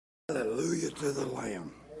Hallelujah to the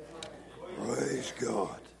Lamb. Praise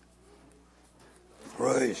God.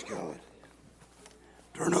 Praise God.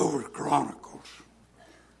 Turn over to Chronicles.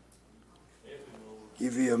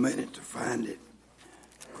 Give you a minute to find it.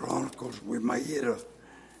 Chronicles, we may hit a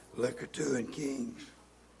lick or two in Kings.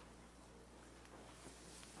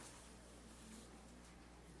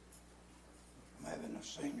 I'm having a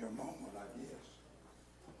senior moment, I guess.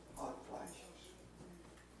 Hot flashes.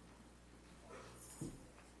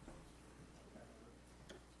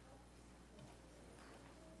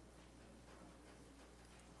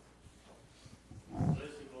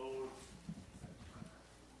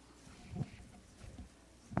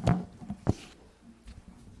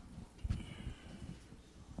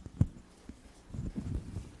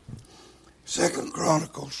 Second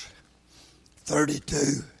Chronicles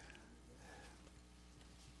 32.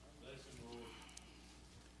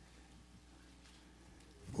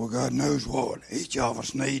 Well, God knows what each of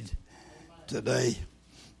us need today.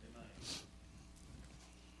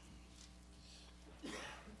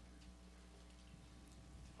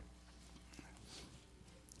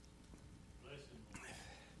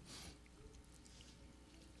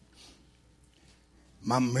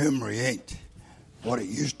 My memory ain't what it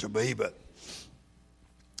used to be, but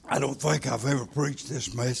I don't think I've ever preached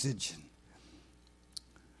this message.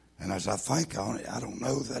 And as I think on it, I don't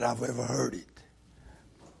know that I've ever heard it.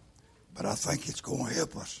 But I think it's going to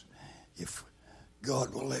help us if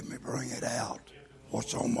God will let me bring it out,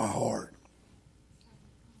 what's on my heart.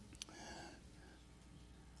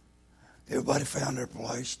 Everybody found their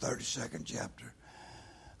place, 32nd chapter.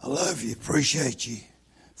 I love you, appreciate you.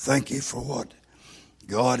 Thank you for what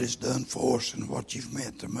God has done for us and what you've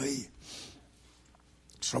meant to me.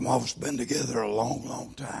 Some of us been together a long,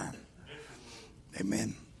 long time.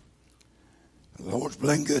 Amen. The Lord's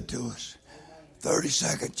been good to us.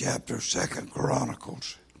 32nd chapter, 2nd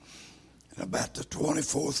Chronicles, and about the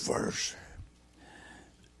 24th verse.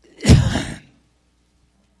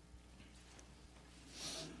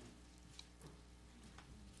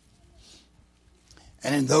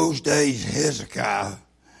 And in those days Hezekiah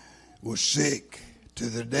was sick to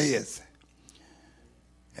the death.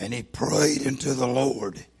 And he prayed unto the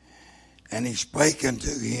Lord, and he spake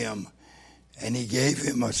unto him, and he gave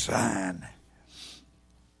him a sign.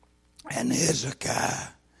 And Hezekiah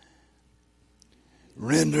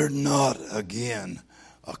rendered not again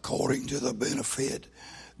according to the benefit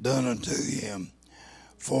done unto him,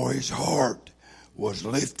 for his heart was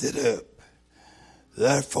lifted up.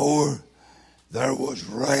 Therefore there was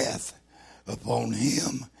wrath upon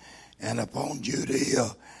him and upon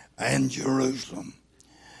Judea and Jerusalem.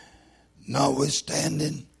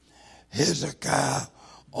 Notwithstanding, Hezekiah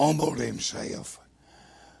humbled himself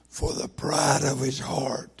for the pride of his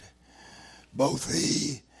heart, both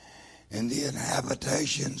he and the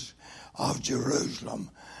inhabitations of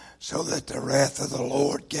Jerusalem, so that the wrath of the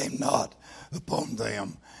Lord came not upon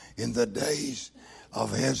them in the days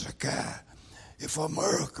of Hezekiah. If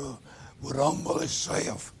America would humble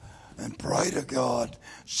itself and pray to God,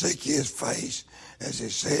 seek his face, as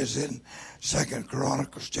it says in 2nd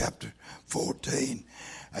Chronicles chapter 14,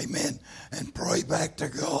 amen, and pray back to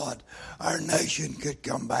God, our nation could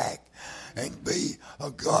come back and be a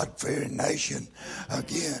God-fearing nation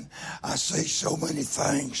again. I see so many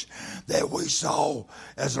things that we saw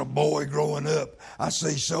as a boy growing up. I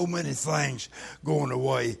see so many things going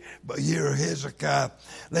away. But here Hezekiah,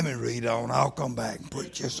 let me read on. I'll come back and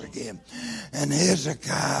preach this again. And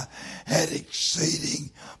Hezekiah had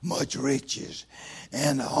exceeding much riches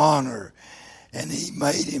and honor, and he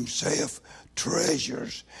made himself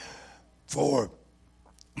treasures for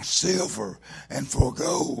silver and for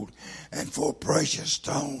gold and for precious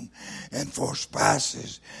stone and for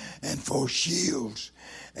spices and for shields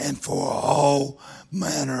and for all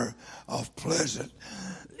manner of pleasant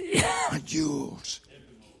jewels.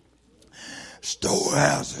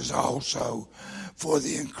 Storehouses also for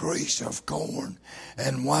the increase of corn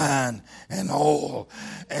and wine and oil,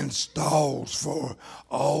 and stalls for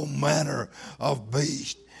all manner of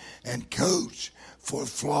beasts, and coats for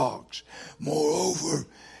flocks. Moreover,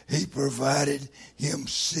 he provided him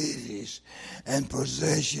cities and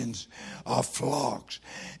possessions of flocks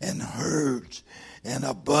and herds and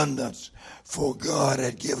abundance, for God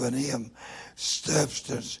had given him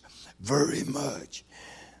substance very much.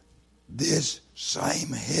 This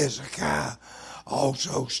same Hezekiah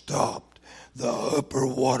also stopped the upper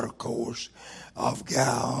watercourse of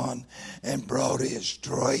Gihon and brought it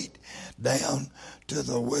straight down to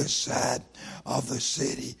the west side of the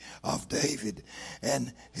city of David.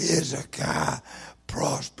 And Hezekiah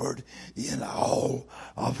prospered in all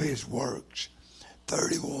of his works.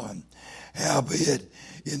 31. Howbeit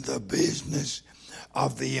in the business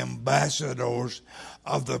of the ambassadors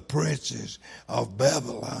of the princes of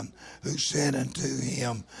Babylon, who sent unto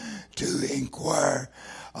him to inquire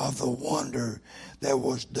of the wonder that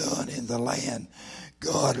was done in the land,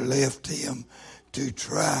 God left him to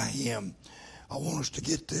try him. I want us to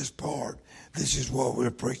get this part. This is what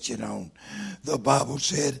we're preaching on. The Bible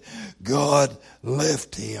said God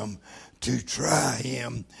left him to try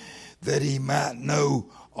him, that he might know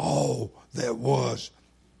all that was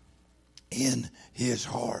in his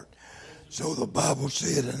heart. So the Bible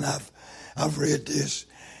said, and I've read this,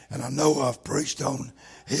 and I know I've preached on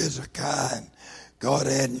Hezekiah, and God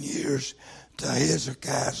adding years to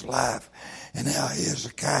Hezekiah's life, and how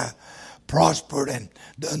Hezekiah prospered and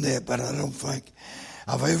done that. But I don't think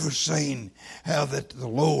I've ever seen how that the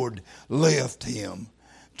Lord left him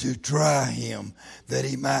to try him, that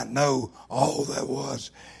he might know all that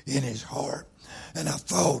was in his heart. And I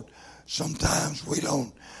thought sometimes we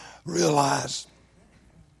don't realize,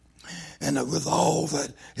 and that with all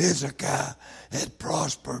that Hezekiah had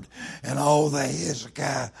prospered and all that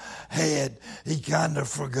Hezekiah had, he kind of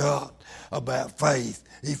forgot about faith.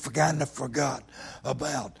 He kind of forgot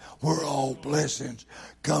about where all blessings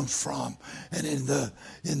comes from. And in the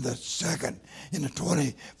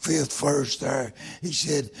 25th verse there, he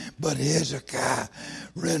said, but Hezekiah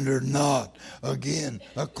rendered not again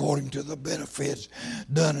according to the benefits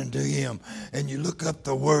done unto him. And you look up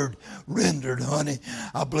the word rendered, honey.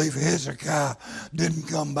 I believe Hezekiah didn't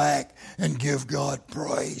come back and give God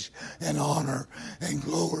praise and honor and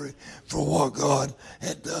glory for what God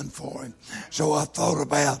had done for him. So I thought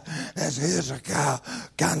about, as Hezekiah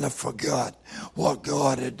kind of forgot what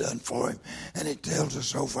God had done for him. And it tells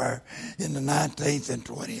us over in the 19th and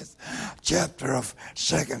 20th chapter of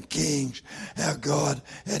 2 Kings how God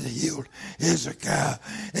had healed Hezekiah,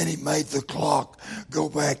 and he made the clock go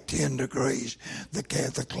back 10 degrees, the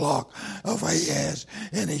clock of Ahaz.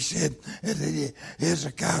 And he said,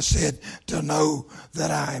 Hezekiah said, to know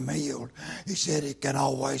that I am healed. He said it can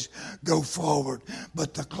always go forward,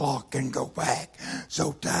 but the clock can go back.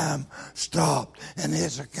 So time stopped, and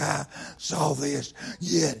Hezekiah saw this,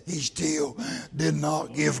 yet he still did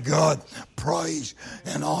not give God praise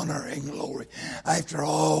and honor and glory. After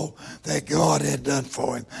all that God had done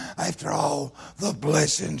for him, after all the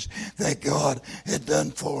blessings that God had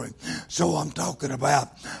done for him. So I'm talking about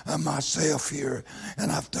myself here,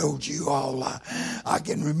 and I've told you all, I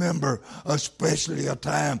can remember especially a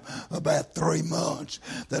time about 3 months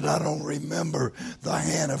that I don't remember the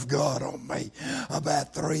hand of God on me.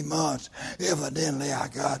 About 3 months, evidently I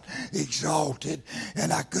got exalted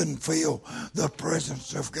and I couldn't feel the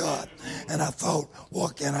presence of God. And I thought,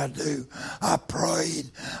 what can I do? I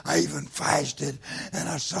prayed, I even fasted, and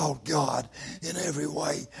I sought God in every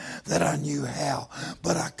way that I knew how,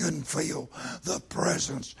 but I couldn't feel the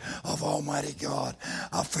presence of Almighty God.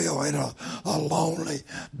 I felt in a lonely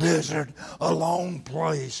desert, a lone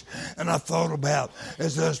place, and I thought about,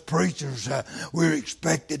 as us preachers, we're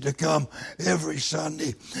expected to come every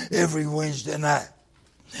Sunday, every Wednesday night,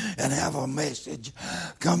 and have a message,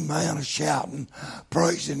 come down shouting,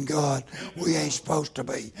 praising God. We ain't supposed to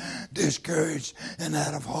be discouraged and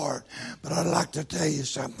out of heart. But I'd like to tell you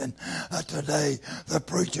something. Today, the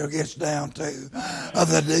preacher gets down to,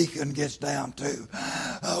 the deacon gets down to,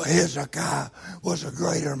 Hezekiah was a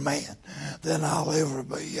greater man than I'll ever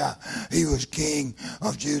be. He was king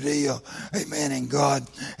of Judea. Amen. And God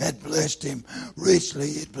had blessed him richly.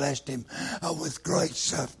 He had blessed him with great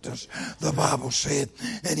substance, the Bible said.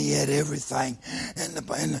 And he had everything.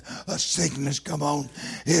 And a sickness come on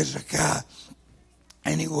Hezekiah,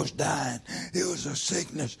 and he was dying. It was a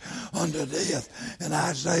sickness unto death. And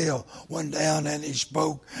Isaiah went down and he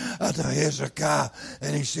spoke to Hezekiah,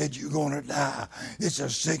 and he said, you're going to die. It's a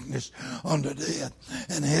sickness unto death.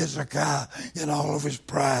 And Hezekiah, in all of his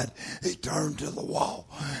pride, he turned to the wall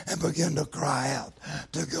and began to cry out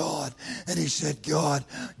to God. And he said, God,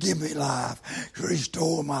 give me life.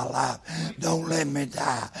 Restore my life. Don't let me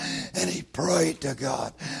die. And he prayed to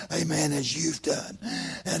God, amen, as you've done.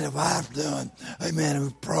 And if I've done, amen, who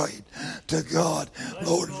prayed to God,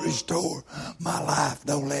 Lord, restore my life.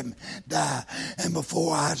 Don't let me die. And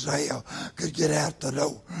before Isaiah could get out the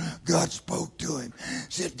door, God spoke to him,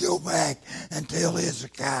 said, go back and tell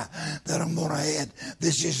Hezekiah that I'm going to add,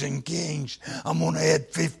 this is in Kings, I'm going to add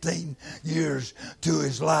 15 years to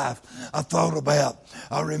his life.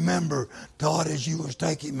 I remember, Todd, as you was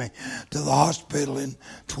taking me to the hospital in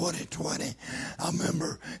 2020, I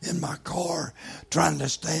remember in my car trying to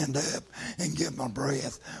stand up and get my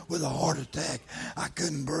breath with a heart attack. I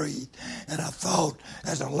couldn't breathe. And I thought,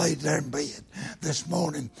 as I laid there in bed this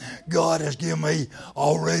morning, God has given me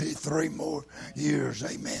already 3 more years,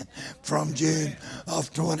 amen, from June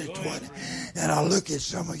of 2020. And I look at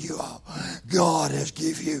some of you all, God has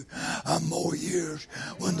given you more years.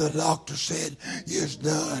 When the doctor said you're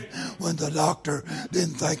done, when the doctor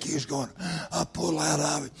didn't think he was going to pull out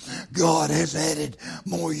of it, God has added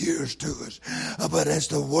more years to us. But as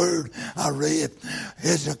the word I read,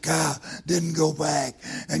 Hezekiah didn't go back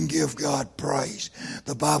and give God praise.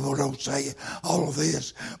 The Bible don't say all of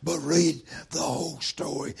this, but read the whole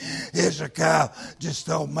story. Hezekiah just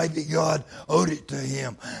thought maybe God owed it to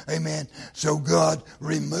him. Amen. So God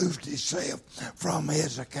removed himself from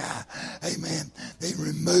Hezekiah. Amen. He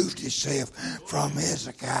removed himself from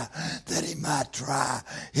Hezekiah that he might try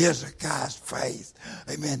Hezekiah's faith.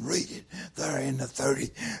 Amen. Read it there in the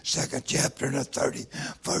 32nd chapter and the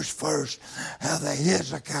 31st verse, how the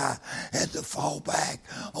Hezekiah had to fall back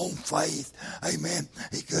on faith. Amen.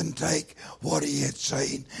 He couldn't take what he had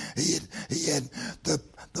seen. He had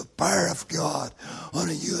the power of God.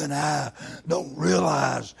 Honey, you and I don't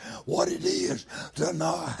realize what it is to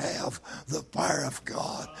not have the power of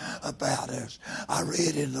God about us. I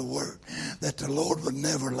read in the Word that the Lord would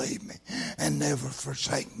never leave me and never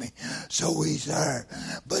forsake me. So He's there.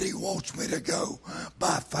 But He wants me to go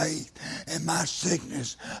by faith. And my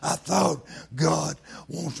sickness, I thought God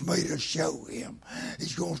wants me to show Him.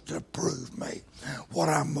 He's going to prove me what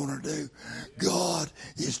I'm going to do. God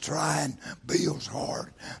is trying Bill's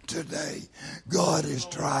heart today. God is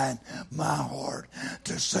trying my heart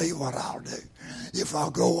to see what I'll do. If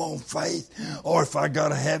I'll go on faith, or if I got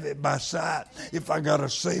to have it by sight, if I got to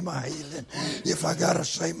see my healing, if I got to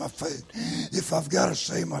see my food, if I've got to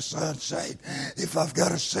see my son saved, if I've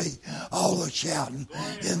got to see all the shouting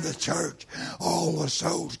in the church, all the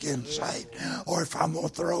souls getting saved, or if I'm going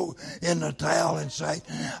to throw in the towel and say,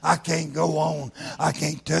 I can't go on, I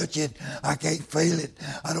can't touch it, I can't feel it,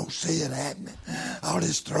 I don't see it happening, I'll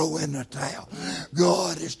just throw in the towel.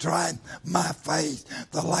 God is trying my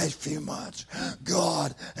faith the last few months.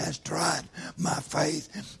 God has tried my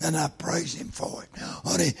faith, and I praise Him for it.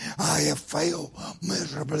 Honey, I have failed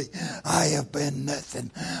miserably. I have been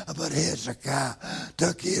nothing. But Hezekiah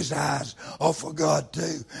took his eyes off of God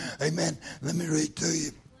too. Amen. Let me read to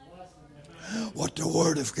you what the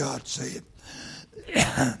Word of God said.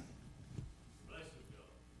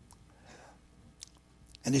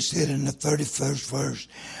 And he said in the 31st verse,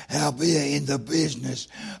 howbeit in the business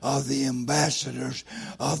of the ambassadors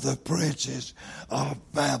of the princes of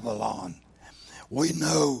Babylon. We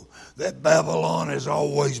know that Babylon has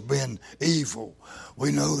always been evil.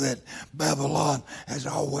 We know that Babylon has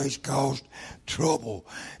always caused trouble.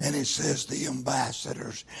 And it says the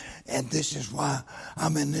ambassadors. And this is why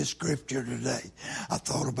I'm in this scripture today. I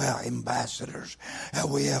thought about ambassadors. How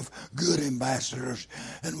we have good ambassadors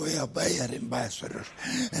and we have bad ambassadors.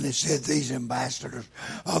 And it said these ambassadors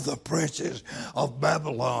are the princes of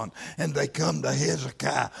Babylon. And they come to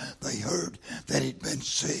Hezekiah. They heard that he'd been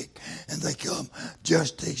sick. And they come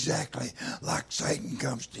just exactly like Satan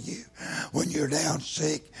comes to you. When you're down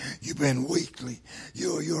sick, you've been weakly.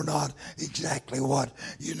 You're not exactly what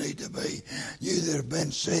you need to be. You that have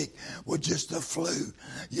been sick with just the flu,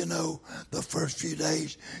 you know, the first few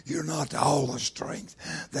days, you're not all the strength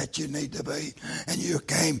that you need to be. And you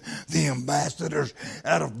came, the ambassadors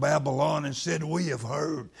out of Babylon, and said, we have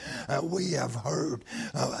heard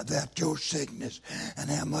about your sickness and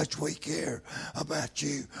how much we care about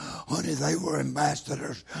you. Honey, they were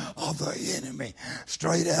ambassadors of the enemy,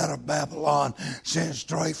 straight out of Babylon, sent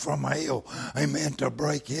straight from hell, amen, to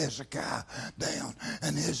break Hezekiah down.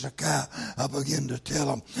 And Hezekiah began to tell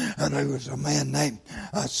them, and there was a man named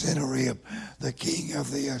Sennacherib, the king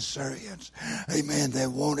of the Assyrians, amen,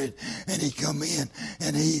 that wanted, and he come in,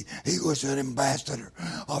 and he was an ambassador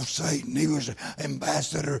of Satan. He was an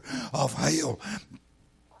ambassador of hell.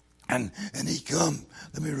 And he come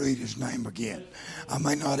Let me read his name again. I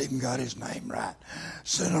may not even got his name right.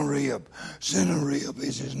 Sennacherib. Sennacherib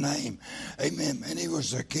is his name. Amen. And he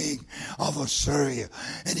was the king of Assyria.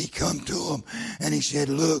 And he come to him and he said,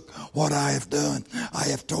 look what I have done. I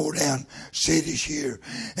have tore down cities here.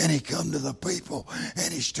 And he come to the people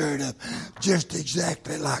and he stirred up just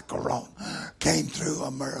exactly like Corona came through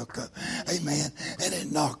America. Amen. And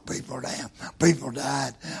it knocked people down. People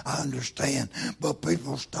died, I understand. But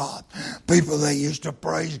people stopped. People that used to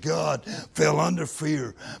praise God fell under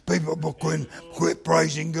fear. People quit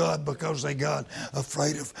praising God because they got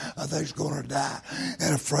afraid of they's going to die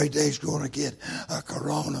and afraid they's going to get a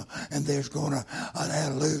corona and they's going to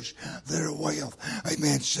lose their wealth.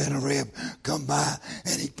 Amen. Sennacherib come by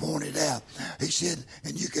and he pointed out. He said,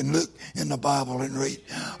 and you can look in the Bible and read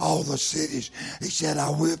all the cities. He said, I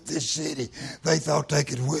whipped this city. They thought they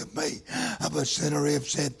could whip me. But Sennacherib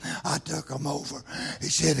said, I took them over. He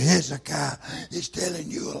said, Hezekiah is telling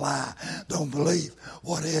you a lie. Don't believe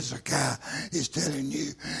what Hezekiah is telling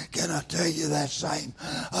you. Can I tell you that same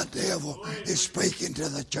devil is speaking to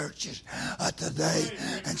the churches today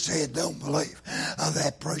and said, don't believe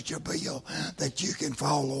that preacher Bill that you can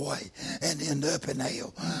fall away and end up in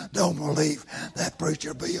hell. Don't believe that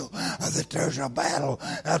preacher Bill that there's a battle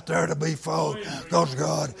out there to be fought because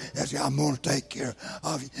God is, I'm going to take care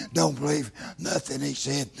of you. Don't believe nothing he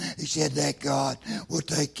said. He said that God will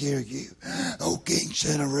take care of you. O King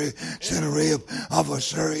Sennacherib of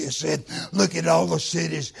Assyria said, look at all the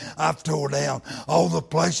cities I've tore down, all the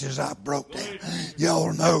places I've broke down.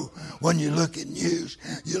 Y'all know when you look at news,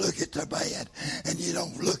 you look at the bad and you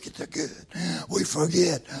don't look at the good. We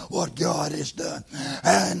forget what God has done.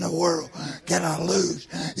 How in the world can I lose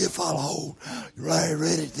if I'll hold, I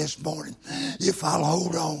read it this morning, if I'll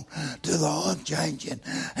hold on to the unchanging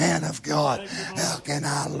hand of God? How can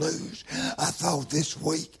I lose? I thought this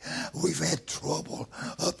week we've had trouble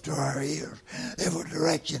up to our ears. Every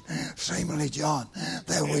direction, seemingly, John,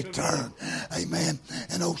 that we turn. Amen.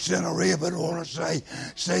 And old Sennacherib, I want to say,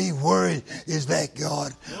 see, where is that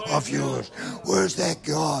God of yours? Where's that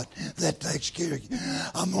God that takes care of you?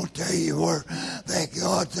 I'm going to tell you where that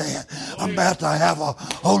God's at. I'm about to have a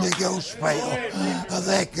Holy Ghost spell.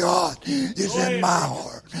 That God is in my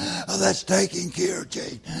heart. That's taking care,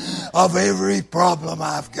 Jane, of every problem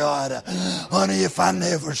I've got. Honey, if I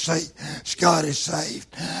never see Scott is saved,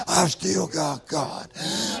 I've still got God.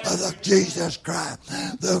 The Jesus Christ,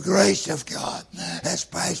 the grace of God has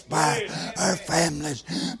passed by our families.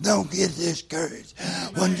 Don't get discouraged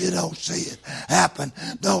when you don't see it happen.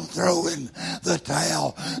 Don't throw in the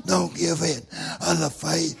towel. Don't give in the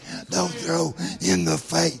faith. Don't throw in the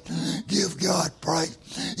faith. Give God praise.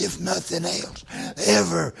 If nothing else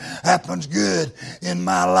ever happens good in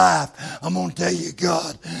my life, I'm going to tell you,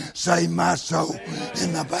 God saved my soul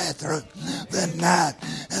in the bathroom that night.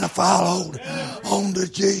 And if I'll hold on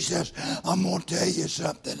to Jesus, I'm going to tell you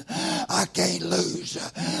something. I can't lose.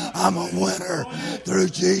 I'm a winner through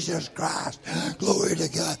Jesus Christ. Glory to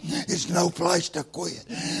God. It's no place to quit.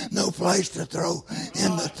 No place to throw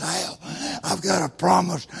in the towel. I've got a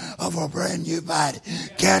promise of a brand new body.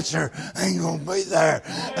 Cancer ain't going to be there.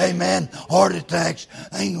 Amen. Heart attacks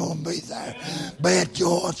ain't going to be there. Bad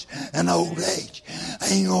joints and old age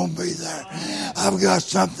ain't going to be there. I've got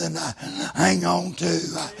something to hang on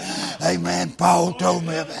to. Amen. Paul told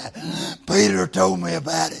me about it. Peter told me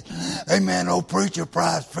about it. Amen. Old preacher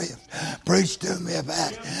Price Fifth preached to me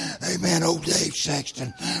about it. Amen. Old Dave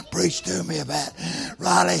Sexton preached to me about it.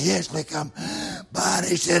 Riley Hensley come by and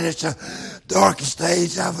he said it's the darkest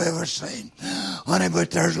days I've ever seen. Honey, but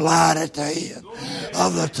there's light at the end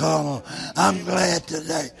of the tunnel. I'm glad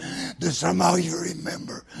today that some of you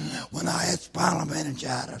remember when I had spinal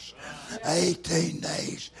meningitis. 18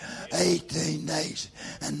 days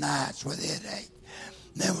and nights with headache.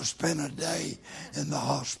 Never spent a day in the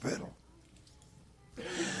hospital.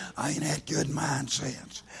 I ain't had good mind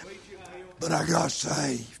since. But I got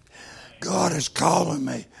saved. God is calling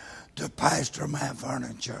me to pastor Mount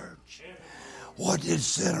Vernon Church. What did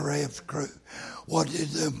Sennacherib's crew, what did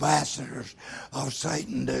the ambassadors of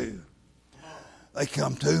Satan do? They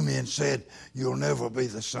come to me and said, you'll never be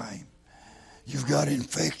the same. You've got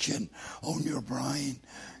infection on your brain.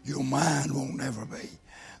 Your mind won't never be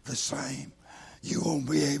the same. You won't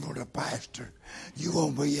be able to pastor. You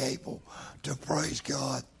won't be able to praise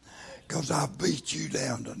God because I beat you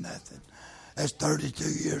down to nothing. That's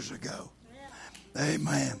 32 years ago.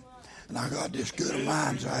 Amen. And I got this good of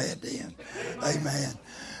minds I had then. Amen.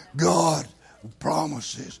 God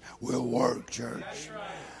promises will work, church.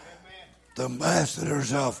 The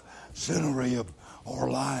ambassadors of Sennacherib are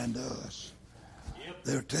lying to us.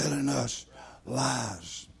 They're telling us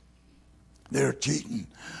lies. They're cheating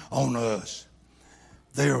on us.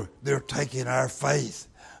 They're taking our faith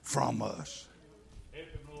from us.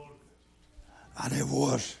 I never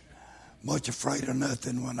was much afraid of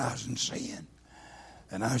nothing when I was in sin.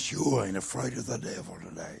 And I sure ain't afraid of the devil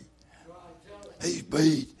today. He's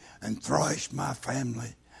beat and thrashed my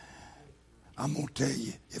family. I'm going to tell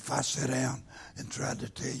you, if I sat down and tried to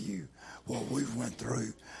tell you what we've went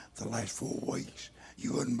through the last 4 weeks,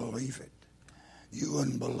 you wouldn't believe it. You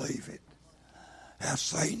wouldn't believe it. How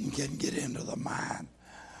Satan can get into the mind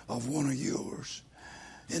of one of yours,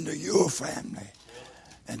 into your family,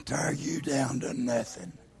 and tear you down to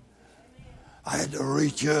nothing. I had to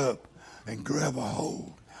reach up and grab a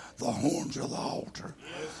hold, the horns of the altar,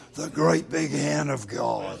 the great big hand of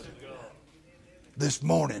God. This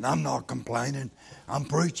morning, I'm not complaining. I'm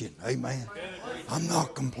preaching. Amen. I'm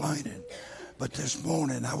not complaining. But this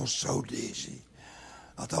morning, I was so dizzy.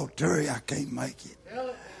 I thought, Terry, I can't make it.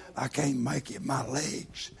 I can't make it. My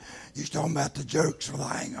legs. You're talking about the jerks of the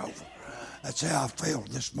hangover. That's how I felt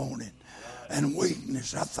this morning. And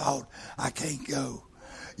weakness. I thought, I can't go.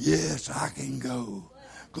 Yes, I can go.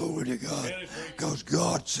 Glory to God. Because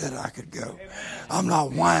God said I could go. I'm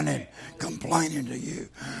not whining, complaining to you.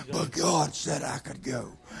 But God said I could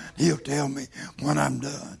go. He'll tell me when I'm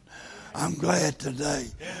done. I'm glad today,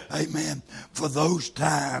 amen, for those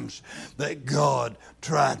times that God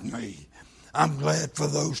tried me. I'm glad for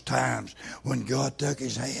those times when God took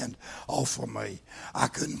his hand off of me. I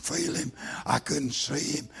couldn't feel him. I couldn't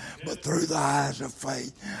see him. But through the eyes of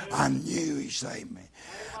faith, I knew he saved me.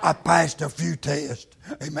 I passed a few tests.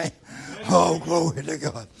 Amen. Oh, glory to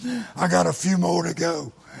God. I got a few more to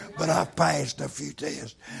go. But I passed a few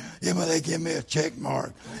tests. They gave me a check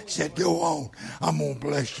mark. Said, go on. I'm going to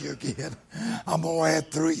bless you again. I'm going to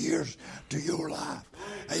add 3 years to your life.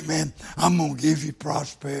 Amen. I'm going to give you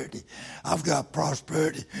prosperity. I've got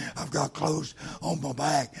prosperity. I've got clothes on my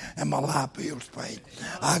back and my light bill's paid.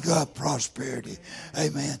 I got prosperity.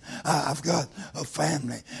 Amen. I've got a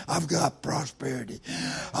family. I've got prosperity.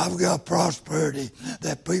 I've got prosperity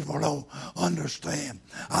that people don't understand.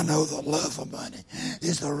 I know the love of money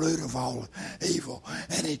is the root of all evil,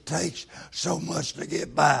 and it takes so much to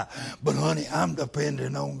get by. But honey, I'm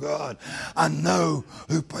depending on God. I know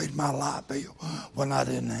who paid my light bill when I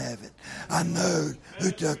didn't have it. I know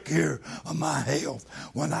who took care of my health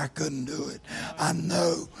when I couldn't do it. I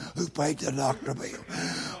know who paid the doctor bill.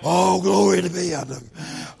 Oh, glory be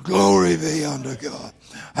unto God.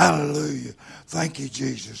 Hallelujah. Thank you,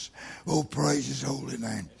 Jesus. Oh, praise his holy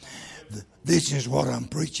name. This is what I'm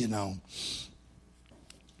preaching on.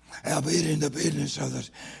 Albeit in the business of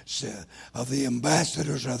the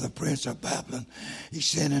ambassadors of the Prince of Babylon, he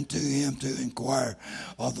sent unto him to inquire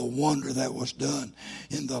of the wonder that was done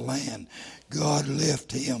in the land. God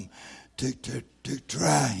left him to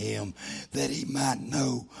try him, that he might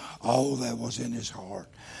know all that was in his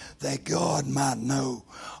heart. That God might know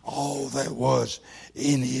all that was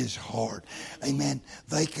in his heart. Amen.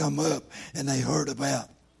 They come up and they heard about.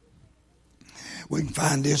 We can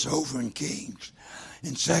find this over in Kings.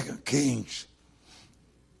 In 2 Kings,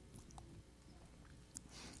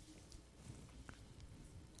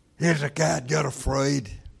 Hezekiah got afraid.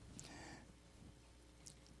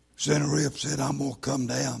 Sennacherib said, I'm going to come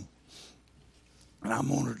down and I'm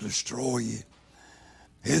going to destroy you.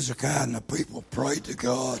 Hezekiah and the people prayed to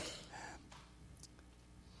God.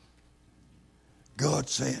 God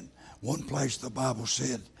sent, one place the Bible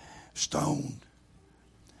said stoned.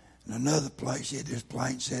 In another place it just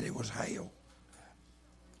plain said it was hail.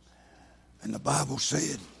 And the Bible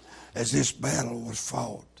said, as this battle was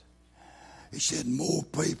fought, he said more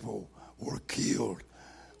people were killed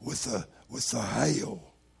with the hail,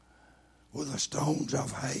 with the stones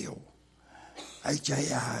of hail,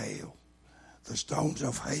 H-A-I-L, the stones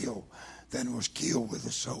of hail, than was killed with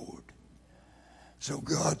the sword. So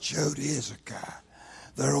God showed Hezekiah,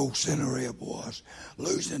 their old Sennacherib was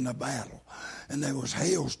losing the battle, and there was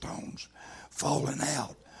hailstones falling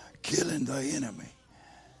out, killing the enemy.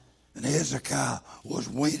 And Hezekiah was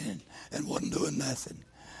winning and wasn't doing nothing.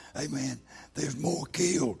 Amen. There's more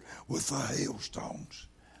killed with the hailstones.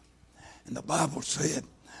 And the Bible said,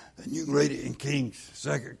 and you can read it in Kings,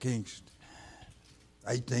 2 Kings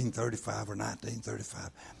 1835 or 1935.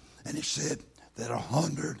 And it said that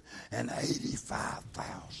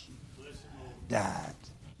 185,000 died.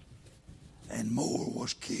 And more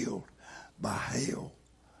was killed by hail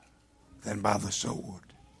than by the sword.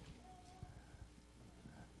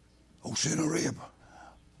 Oh, Sennacherib,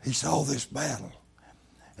 he saw this battle.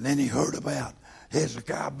 And then he heard about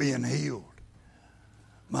Hezekiah being healed.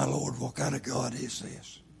 My Lord, what kind of God is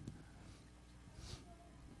this?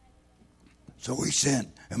 So we sent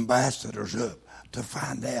ambassadors up to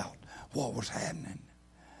find out what was happening.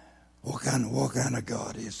 What kind of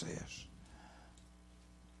God is this?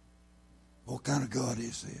 What kind of God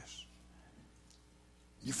is this?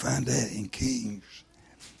 You find that in Kings.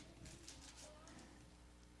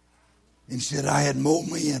 And he said, I had more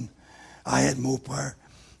men. I had more power.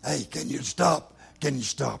 Hey, can you stop? Can you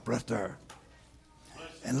stop right there?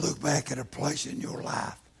 And look back at a place in your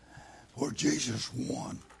life where Jesus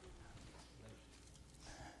won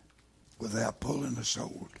without pulling a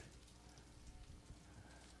sword.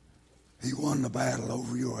 He won the battle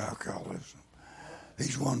over your alcoholism.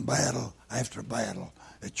 He's won battle after battle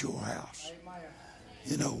at your house.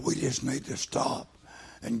 You know, we just need to stop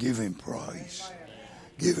and give him praise.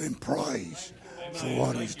 Give him praise for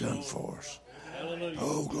what he's done for us.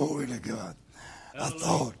 Oh, glory to God. I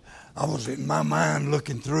thought, I was in my mind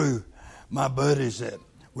looking through my buddies that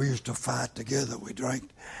we used to fight together. We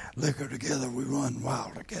drank liquor together. We run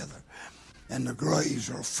wild together. And the graves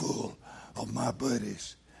are full of my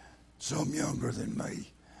buddies. Some younger than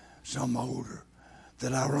me, some older,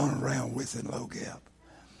 that I run around with in Low Gap.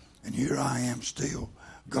 And here I am still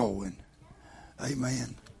going.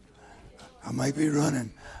 Amen. I may be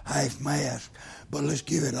running half-mast, but let's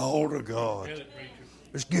give it all to God.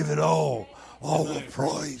 Let's give it all the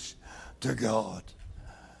praise to God.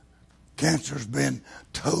 Cancer's been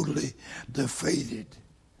totally defeated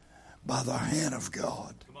by the hand of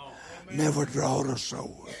God. Never drawed a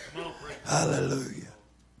sword. Hallelujah.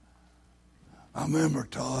 I remember,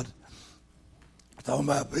 Todd, talking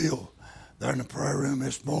about Bill there in the prayer room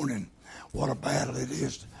this morning, what a battle it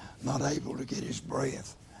is, not able to get his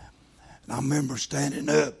breath. And I remember standing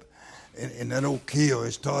up in that old kill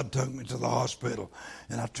as Todd took me to the hospital,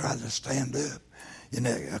 and I tried to stand up in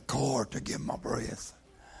a car to get my breath.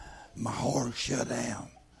 My heart shut down.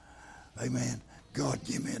 Amen. God,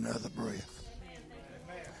 give me another breath.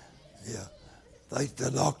 Yeah.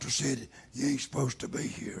 The doctor said, you ain't supposed to be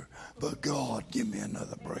here, but God, give me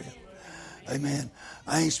another breath. Amen.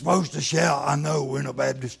 I ain't supposed to shout. I know we're in a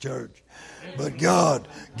Baptist church, but God,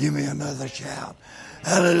 give me another shout.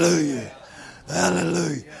 Hallelujah.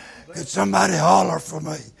 Hallelujah. Could somebody holler for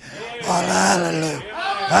me? Hallelujah.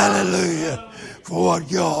 Hallelujah for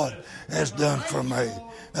what God has done for me.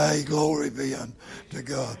 Hey, glory be unto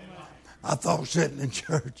God. I thought sitting in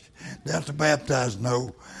church, down to baptize,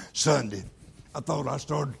 no, Sunday. I thought I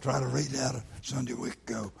started to try to read out of Sunday week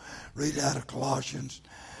ago, read out of Colossians,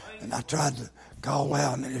 and I tried to call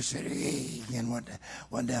out, and they said, hey, and went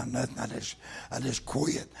down nothing. I just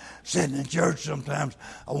quit. Sitting in church sometimes,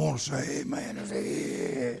 I want to say amen. I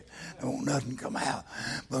say, yeah. I want nothing come out.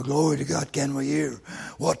 But glory to God, can we hear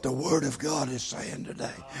what the Word of God is saying today?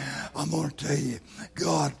 I'm going to tell you,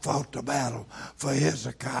 God fought the battle for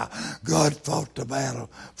Hezekiah. God fought the battle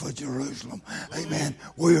for Jerusalem. Amen.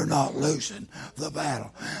 We are not losing the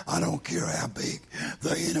battle. I don't care how big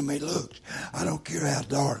the enemy looks. I don't care how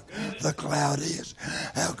dark the cloud is,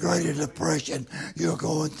 how great a depression you're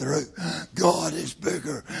going through. God is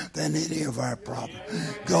bigger than any of our problems.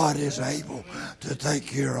 God is able to take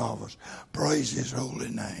care of us. Praise his holy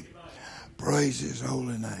name. Praise his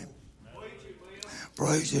holy name.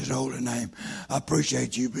 Praise his holy name. I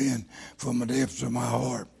appreciate you being from the depths of my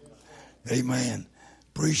heart. Amen.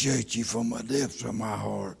 Appreciate you from the depths of my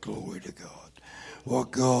heart. Glory to God.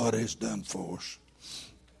 What God has done for us.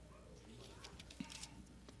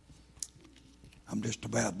 I'm just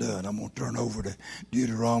about done. I'm going to turn over to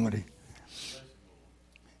Deuteronomy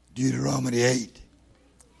 8.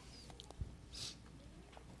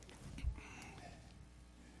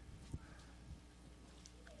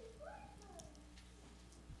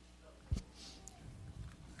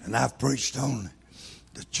 And I've preached on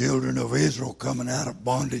the children of Israel coming out of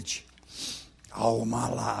bondage all my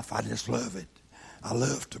life. I just love it. I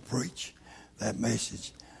love to preach that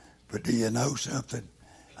message. But do you know something?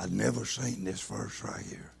 I'd never seen this verse right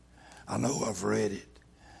here. I know I've read it,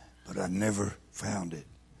 but I never found it.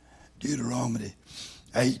 Deuteronomy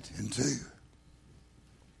 8 and 2.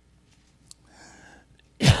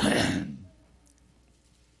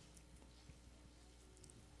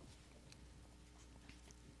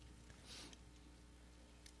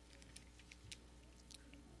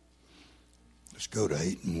 Let's go to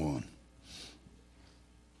 8 and 1.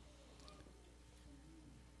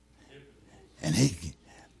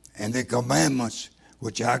 And the commandments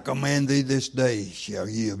which I command thee this day shall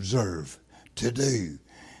ye observe to do,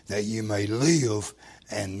 that ye may live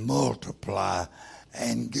and multiply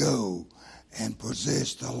and go and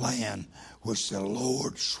possess the land which the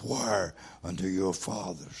Lord sware unto your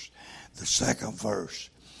fathers. The second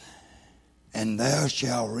verse. And thou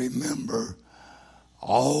shalt remember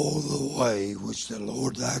all the way which the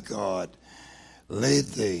Lord thy God led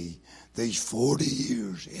thee these 40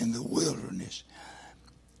 years in the wilderness.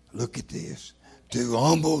 Look at this. To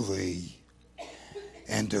humble thee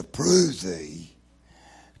and to prove thee,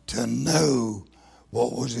 to know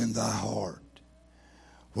what was in thy heart,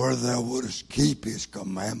 whether thou wouldest keep his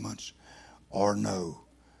commandments or no.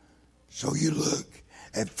 So you look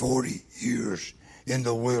at 40 years in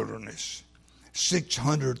the wilderness.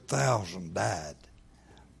 600,000 died.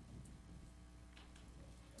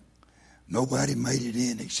 Nobody made it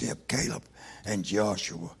in except Caleb and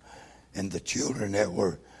Joshua and the children that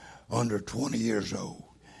were under 20 years old.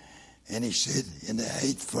 And he said in the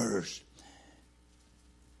 8th verse,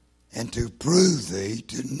 and to prove thee,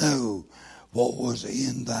 to know what was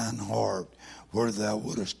in thine heart, whether thou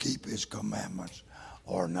wouldest keep his commandments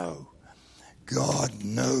or no. God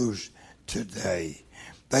knows today.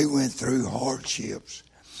 They went through hardships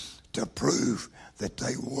to prove that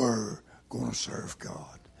they were going to serve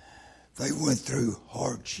God. They went through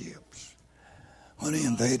hardships. Honey,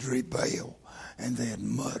 and they'd rebel and they'd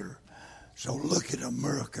mutter. So look at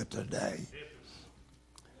America today.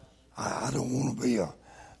 I don't want to be a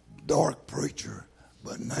dark preacher,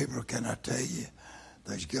 but neighbor, can I tell you,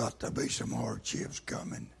 there's got to be some hardships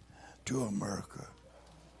coming to America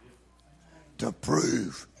to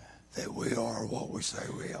prove that we are what we say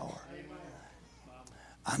we are.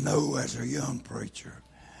 I know as a young preacher,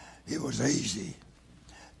 it was easy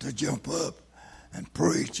to jump up and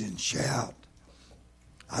preach and shout.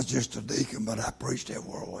 I was just a deacon, but I preached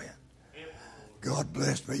everywhere I went. God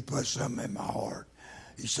blessed me, put something in my heart.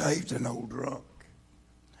 He saved an old drunk.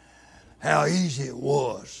 How easy it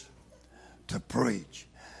was to preach.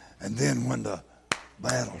 And then when the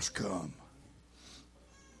battles come,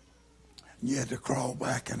 you had to crawl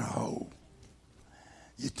back in a hole.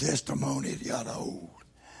 Your testimony had got old.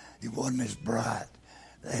 It wasn't as bright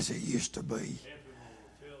as it used to be.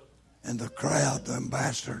 And the crowd, the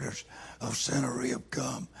ambassadors of Sennacherib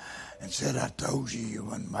come and said, I told you you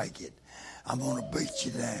wouldn't make it. I'm going to beat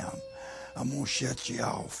you down. I'm going to shut you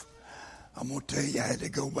off. I'm going to tell you I had to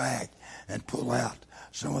go back and pull out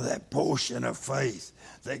some of that portion of faith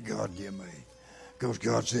that God gave me. Because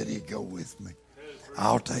God said he'd go with me.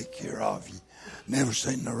 I'll take care of you. Never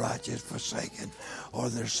seen the righteous forsaken or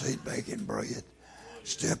their seed begging bread.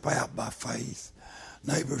 Step out by faith.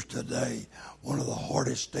 Neighbors, today, one of the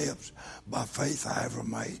hardest steps by faith I ever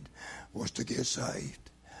made was to get saved.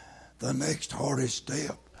 The next hardest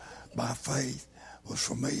step by faith was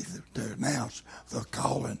for me to announce the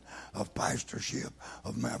calling of pastorship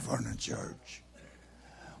of Mount Vernon Church.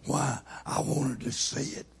 Why? I wanted to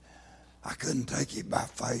see it. I couldn't take it by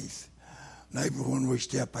faith. Neighbor, when we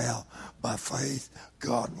step out by faith,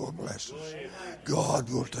 God will bless us. God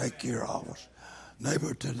will take care of us.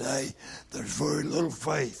 Neighbor, today, there's very little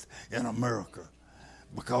faith in America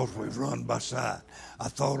because we've run by sight. I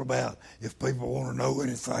thought about if people want to know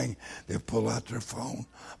anything, they'll pull out their phone,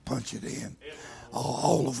 punch it in.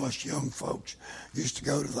 All of us young folks used to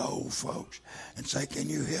go to the old folks and say, can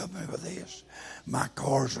you help me with this? My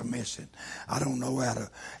cars are missing. I don't know how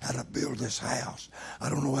to build this house. I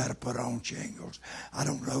don't know how to put on shingles. I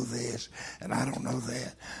don't know this and I don't know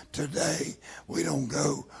that. Today, we don't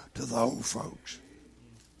go to the old folks.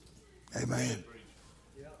 Amen.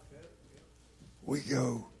 We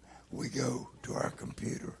go to our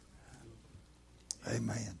computer.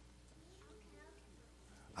 Amen.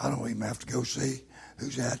 I don't even have to go see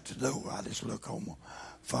who's at the door. I just look on my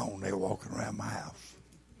phone. They're walking around my house.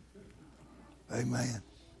 Amen.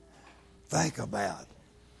 Think about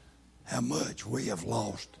how much we have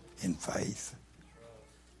lost in faith.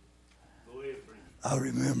 I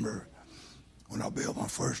remember when I built my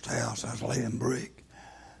first house, I was laying brick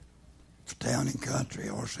for Town and Country,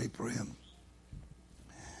 R.C. Prim.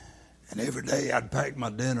 And every day I'd pack my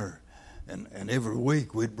dinner, and every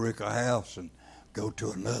week we'd brick a house and go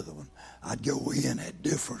to another one. I'd go in at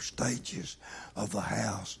different stages of the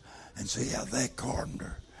house and see how that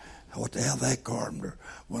carpenter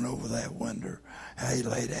went over that window, how he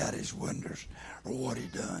laid out his windows, or what he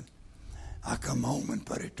done. I come home and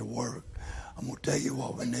put it to work. I'm going to tell you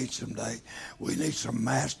what we need someday. We need some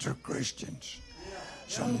master Christians.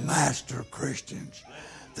 Some master Christians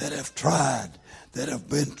that have tried, that have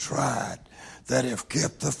been tried, that have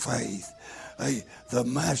kept the faith. The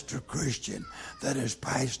master Christian that has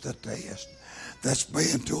passed the test, that's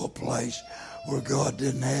been to a place where God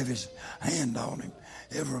didn't have his hand on him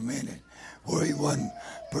every minute, where he wasn't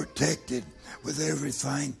protected with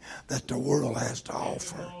everything that the world has to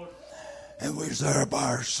offer. And we was there by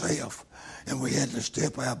ourselves, and we had to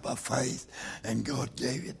step out by faith, and God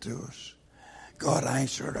gave it to us. God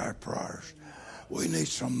answered our prayers. We need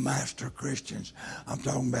some master Christians. I'm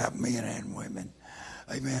talking about men and women.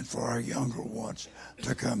 Amen. For our younger ones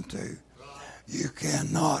to come to. You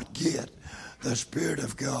cannot get the Spirit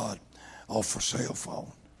of God off a cell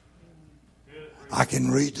phone. I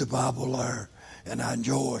can read the Bible there, and I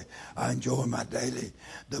enjoy my daily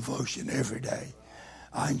devotion every day.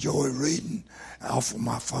 I enjoy reading off of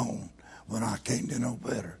my phone when I can't do no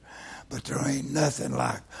better. But there ain't nothing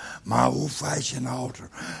like my old-fashioned altar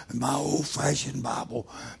and my old-fashioned Bible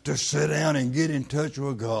to sit down and get in touch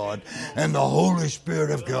with God and the Holy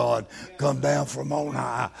Spirit of God come down from on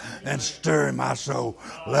high and stir in my soul.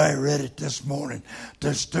 Larry read it this morning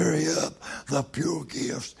to stir up the pure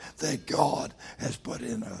gifts that God has put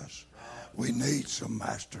in us. We need some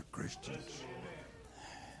master Christians.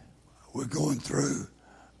 We're going through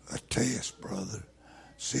a test, brother.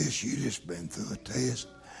 Sis, you just been through a test.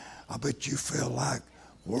 I bet you feel like,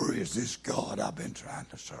 where is this God I've been trying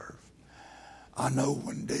to serve? I know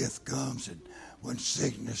when death comes and when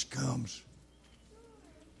sickness comes.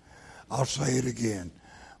 I'll say it again.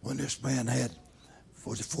 When this man had,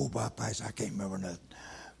 was it full bypass? I can't remember nothing.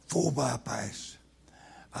 Full bypass.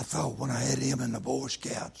 I thought when I had him in the Boy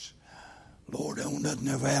Scouts, Lord, don't nothing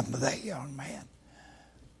ever happen to that young man.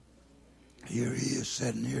 Here he is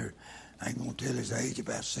sitting here. I ain't going to tell his age,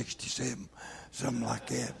 about 67, something like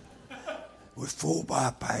that. With full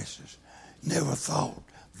bypasses. Never thought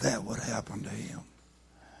that would happen to him.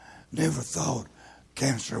 Never thought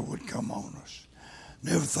cancer would come on us.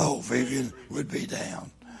 Never thought Vivian would be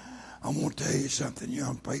down. I'm going to tell you something,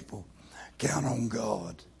 young people. Count on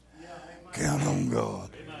God. Count on God.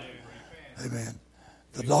 Amen.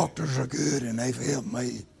 The doctors are good and they've helped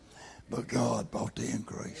me, but God brought the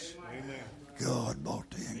increase. God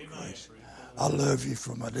brought the increase. I love you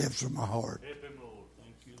from the depths of my heart.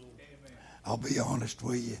 I'll be honest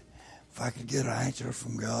with you. If I could get an answer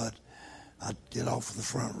from God, I'd get off the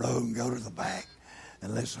front row and go to the back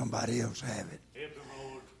and let somebody else have it.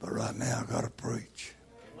 But right now I got to preach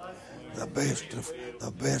the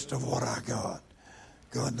best of what I got.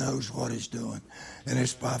 God knows what He's doing, and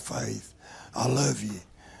it's by faith. I love you.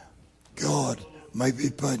 God may be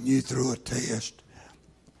putting you through a test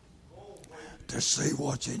to see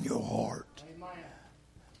what's in your heart.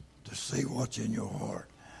 To see what's in your heart.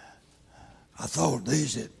 I thought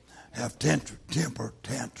these that have temper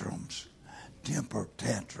tantrums,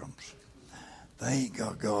 they ain't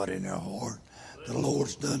got God in their heart. The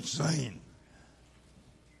Lord's done saying.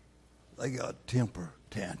 They got temper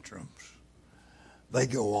tantrums. They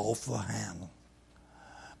go off the handle.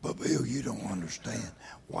 But Bill, you don't understand.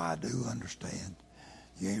 Well, I do understand.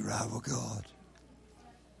 You ain't right with God.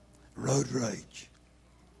 Road rage.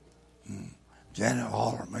 Janet will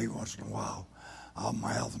holler at me once in a while. I'll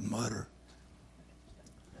mouth and mutter.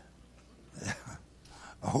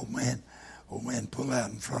 Old man, pull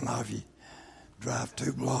out in front of you, drive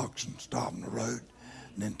 2 blocks and stop in the road,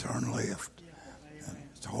 and then turn left. And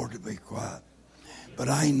it's hard to be quiet. But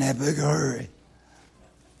I ain't in that big a hurry.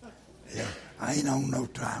 Yeah, I ain't on no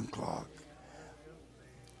time clock.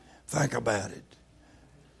 Think about it.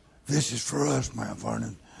 This is for us, Mount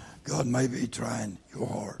Vernon. God may be trying your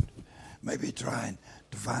heart. May be trying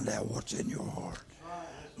to find out what's in your heart.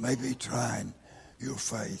 May be trying your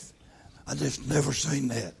faith. I just never seen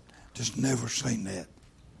that. Just never seen that.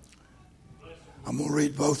 I'm going to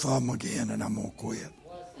read both of them again and I'm going to quit.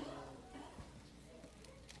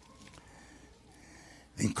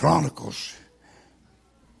 In Chronicles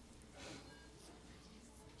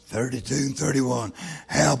 32 and 31.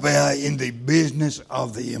 How about in the business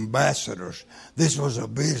of the ambassadors? This was a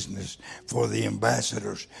business for the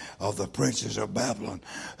ambassadors of the princes of Babylon,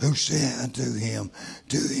 who sent unto him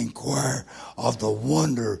to inquire of the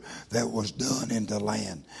wonder that was done in the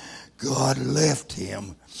land. God left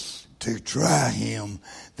him to try him,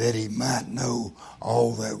 that he might know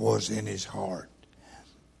all that was in his heart.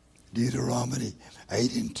 Deuteronomy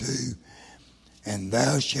 8 and 2. And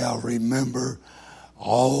thou shalt remember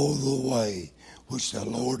all the way which the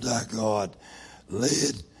Lord thy God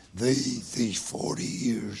led thee these 40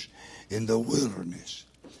 years in the wilderness,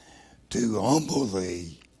 to humble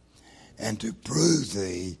thee and to prove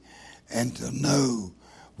thee and to know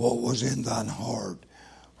what was in thine heart,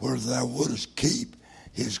 whether thou wouldest keep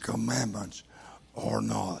his commandments or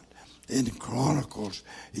not. In Chronicles,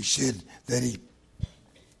 he said that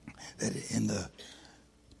in the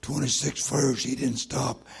 26th verse, he didn't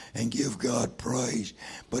stop and give God praise.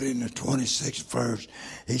 But in the 26th verse,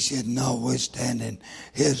 he said, notwithstanding,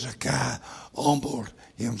 Hezekiah humbled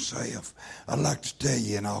himself. I'd like to tell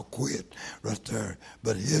you, and I'll quit right there,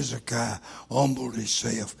 but Hezekiah humbled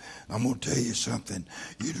himself. I'm going to tell you something.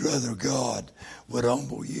 You'd rather God would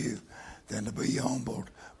humble you than to be humbled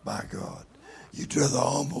by God. You'd rather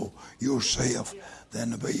humble yourself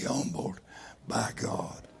than to be humbled by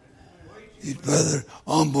God. You'd rather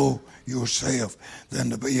humble yourself than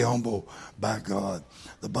to be humbled by God.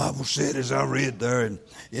 The Bible said, as I read there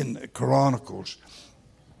in Chronicles,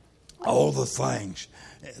 all the things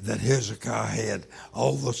that Hezekiah had,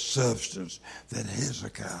 all the substance that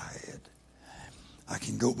Hezekiah had. I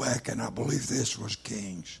can go back, and I believe this was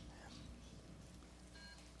Kings.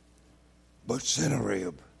 But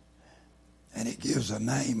Sennacherib, and it gives a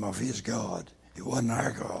name of his God. It wasn't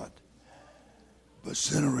our God. But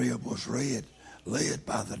Sennacherib was led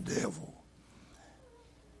by the devil.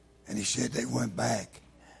 And he said they went back.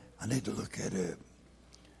 I need to look that up.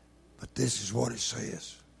 But this is what it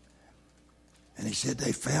says. And he said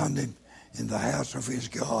they found him in the house of his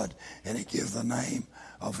God, and he gave the name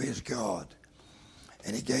of his God.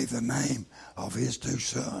 And he gave the name of his two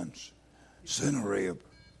sons, Sennacherib,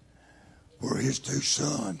 where his two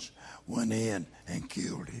sons went in and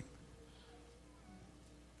killed him.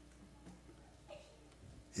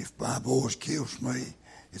 If my boys kills me,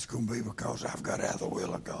 it's going to be because I've got out of the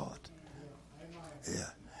will of God. Yeah.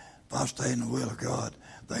 If I stay in the will of God,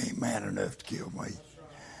 they ain't man enough to kill me.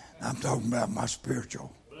 I'm talking about my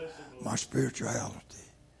spirituality.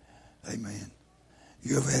 Amen.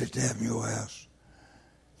 You ever had it happen in your house?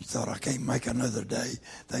 You thought, I can't make another day.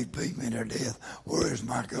 They beat me to death. Where is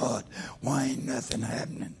my God? Why ain't nothing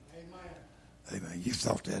happening? Amen. You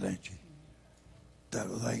thought that, ain't you? That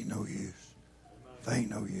ain't no use. They ain't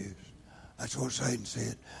no use. That's what Satan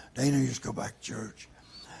said. They ain't no use to go back to church.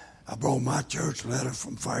 I brought my church letter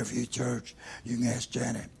from Fairview Church. You can ask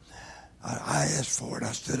Janet. I asked for it.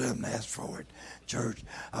 I stood up and asked for it. Church.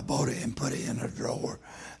 I bought it and put it in a drawer.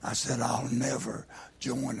 I said, I'll never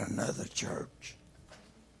join another church.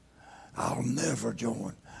 I'll never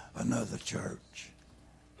join another church.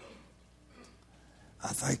 I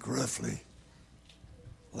think roughly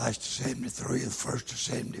last of 73, the first of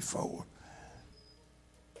 74,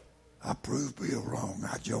 I proved Bill wrong.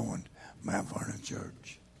 I joined Mount Vernon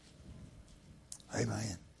Church.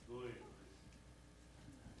 Amen.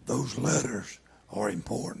 Those letters are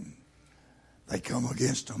important. They come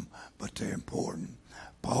against them, but they're important.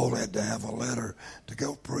 Paul had to have a letter to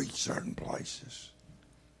go preach certain places.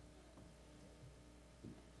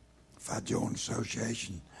 If I join an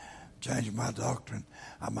association, change my doctrine,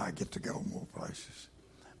 I might get to go more places.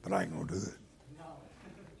 But I ain't going to do it.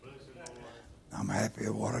 I'm happy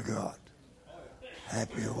with what I got.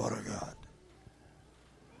 Happy with what I got.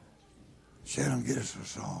 Shannon, get us a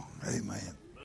song. Amen.